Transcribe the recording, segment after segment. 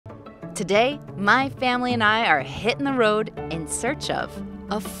Today, my family and I are hitting the road in search of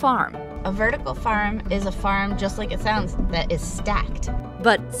a farm. A vertical farm is a farm just like it sounds, that is stacked.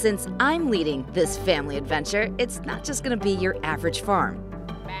 But since I'm leading this family adventure, it's not just gonna be your average farm.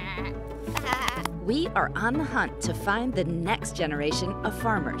 We are on the hunt to find the next generation of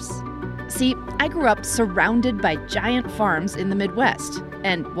farmers. See, I grew up surrounded by giant farms in the Midwest.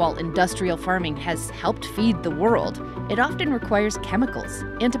 And while industrial farming has helped feed the world, it often requires chemicals,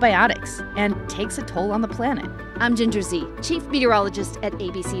 antibiotics, and takes a toll on the planet. I'm Ginger Zee, Chief Meteorologist at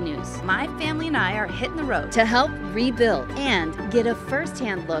ABC News. My family and I are hitting the road to help rebuild and get a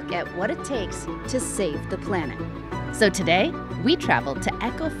first-hand look at what it takes to save the planet. So today, we travel to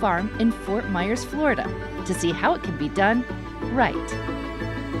Echo Farm in Fort Myers, Florida, to see how it can be done right.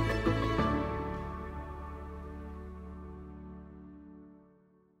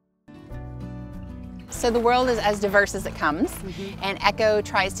 So the world is as diverse as it comes, and Echo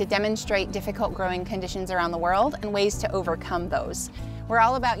tries to demonstrate difficult growing conditions around the world and ways to overcome those. We're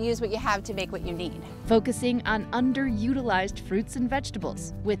all about use what you have to make what you need. Focusing on underutilized fruits and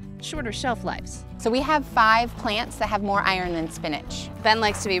vegetables with shorter shelf lives. So we have 5 plants that have more iron than spinach. Ben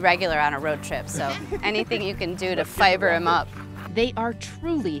likes to be regular on a road trip, so anything you can do to fiber him up. They are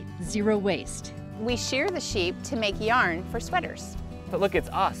truly zero waste. We shear the sheep to make yarn for sweaters. But look, it's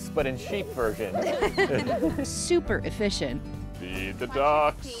us, but in sheep version. Super efficient. Feed the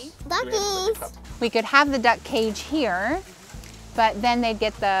ducks. Duckies! We could have the duck cage here, but then they'd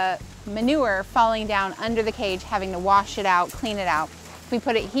get the manure falling down under the cage, having to wash it out, clean it out. If we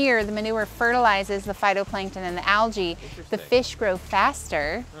put it here, the manure fertilizes the phytoplankton and the algae. The fish grow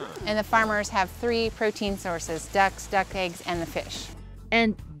faster, and the farmers have 3 protein sources: ducks, duck eggs, and the fish.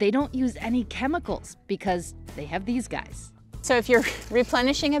 And they don't use any chemicals because they have these guys. So if you're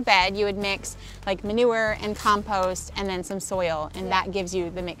replenishing a bed, you would mix like manure and compost and then some soil, and that gives you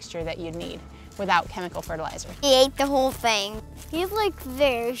the mixture that you'd need without chemical fertilizer. He ate the whole thing. He's like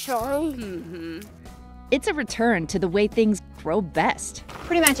very strong. It's a return to the way things grow best.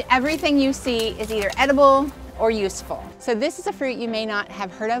 Pretty much everything you see is either edible or useful. So this is a fruit you may not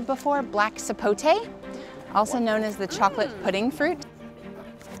have heard of before, black sapote, also known as the chocolate pudding fruit.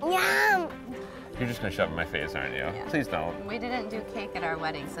 Yum! You're just gonna shove it in my face, aren't you? Yeah. Please don't. We didn't do cake at our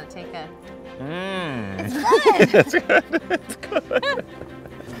wedding, so take a... It's good. It's good.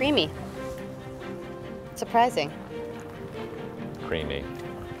 Creamy. Surprising. Creamy.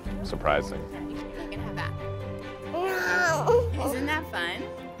 Surprising. You can have that. No. Isn't that fun?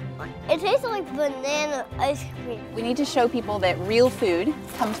 It tastes like banana ice cream. We need to show people that real food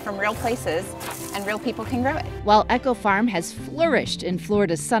comes from real places and real people can grow it. While Echo Farm has flourished in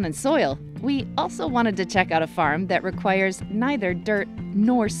Florida's sun and soil, we also wanted to check out a farm that requires neither dirt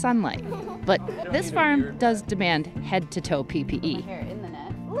nor sunlight. But this farm does demand head-to-toe PPE. Here in the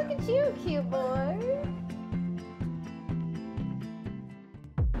net. Look at you, cute boy.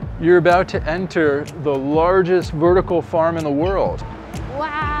 You're about to enter the largest vertical farm in the world.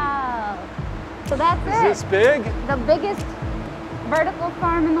 Wow. So that's Is this big? The biggest vertical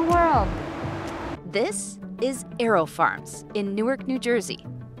farm in the world. This is Aerofarms in Newark, New Jersey.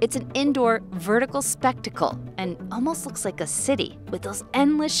 It's an indoor vertical spectacle and almost looks like a city with those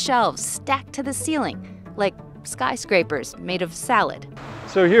endless shelves stacked to the ceiling, like skyscrapers made of salad.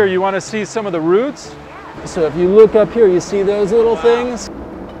 So here, you want to see some of the roots? So if you look up here, you see those little things?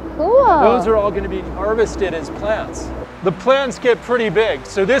 Cool. Those are all going to be harvested as plants. The plants get pretty big.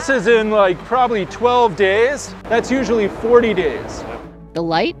 So this is in like probably 12 days. That's usually 40 days. The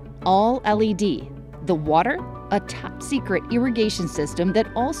light, all LED. The water, a top secret irrigation system that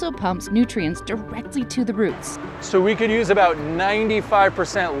also pumps nutrients directly to the roots. So we could use about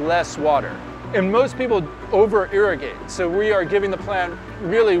 95% less water. And most people over-irrigate. So we are giving the plant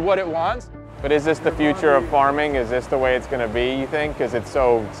really what it wants. But is this the future of farming? Is this the way it's gonna be, you think? Because it's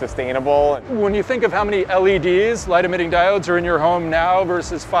so sustainable? When you think of how many LEDs, light emitting diodes, are in your home now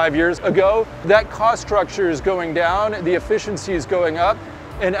versus 5 years ago, that cost structure is going down, the efficiency is going up.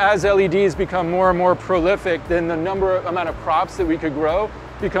 And as LEDs become more and more prolific, then the amount of crops that we could grow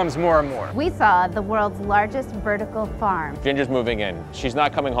becomes more and more. We saw the world's largest vertical farm. Ginger's moving in. She's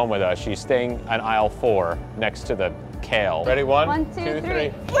not coming home with us. She's staying on aisle 4 next to the kale. Ready? One, two,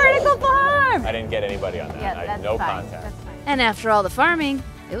 three. Vertical farm! I didn't get anybody on that. Yeah, I that's had no fine. contact. That's fine. And after all the farming,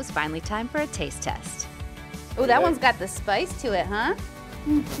 it was finally time for a taste test. Oh, that one's got the spice to it, huh?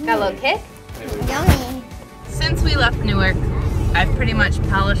 Got a little kick? Yummy. Since we left Newark, I've pretty much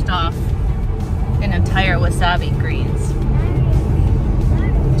polished off an entire wasabi greens.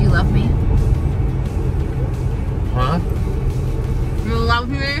 Do you love me? Huh? You love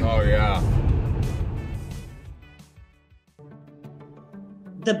me? Oh, yeah.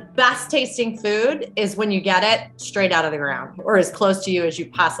 the best tasting food is when you get it straight out of the ground or as close to you as you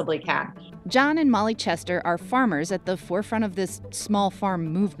possibly can. John and Molly Chester are farmers at the forefront of this small farm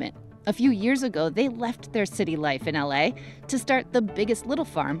movement. A few years ago, they left their city life in LA to start the biggest little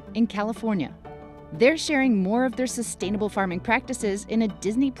farm in California. They're sharing more of their sustainable farming practices in a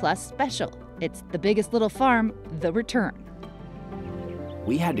Disney Plus special. It's The Biggest Little Farm: The Return.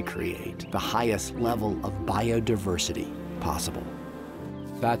 We had to create the highest level of biodiversity possible.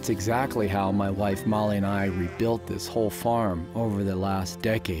 That's exactly how my wife Molly and I rebuilt this whole farm over the last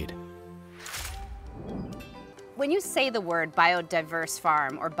decade. When you say the word biodiverse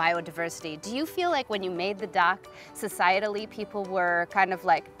farm or biodiversity, do you feel like when you made the doc, societally people were kind of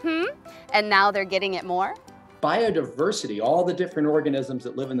like, and now they're getting it more? Biodiversity, all the different organisms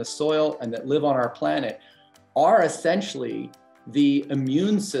that live in the soil and that live on our planet, are essentially the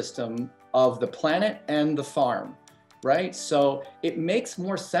immune system of the planet and the farm, right? So it makes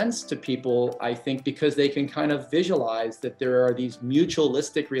more sense to people, I think, because they can kind of visualize that there are these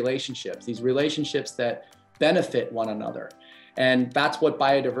mutualistic relationships, these relationships that benefit one another. And that's what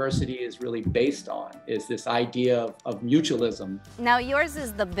biodiversity is really based on, is this idea of mutualism. Now yours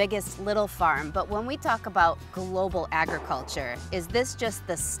is the biggest little farm, but when we talk about global agriculture, is this just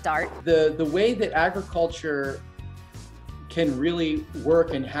the start? The way that agriculture can really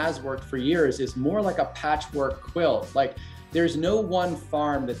work and has worked for years is more like a patchwork quilt. Like there's no one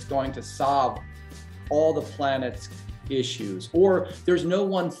farm that's going to solve all the planet's issues, or there's no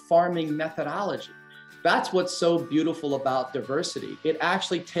one farming methodology. That's what's so beautiful about diversity. It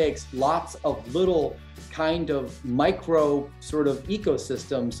actually takes lots of little kind of micro sort of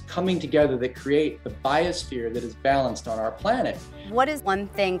ecosystems coming together that create the biosphere that is balanced on our planet. What is one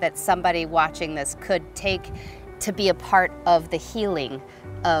thing that somebody watching this could take to be a part of the healing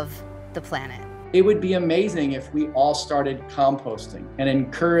of the planet? It would be amazing if we all started composting and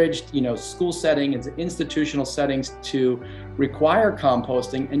encouraged, school settings and institutional settings to require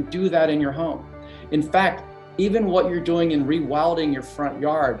composting and do that in your home. In fact, even what you're doing in rewilding your front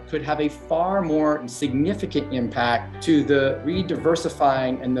yard could have a far more significant impact to the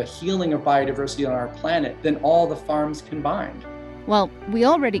rediversifying and the healing of biodiversity on our planet than all the farms combined. Well, we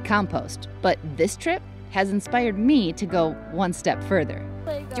already compost, but this trip has inspired me to go one step further.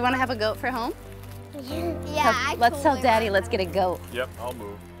 Do you want to have a goat for home? Yeah, let's tell Daddy, let's get a goat. Yep, I'll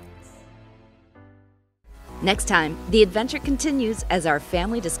move. Next time, the adventure continues as our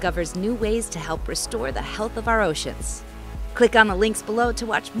family discovers new ways to help restore the health of our oceans. Click on the links below to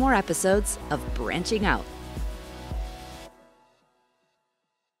watch more episodes of Branching Out.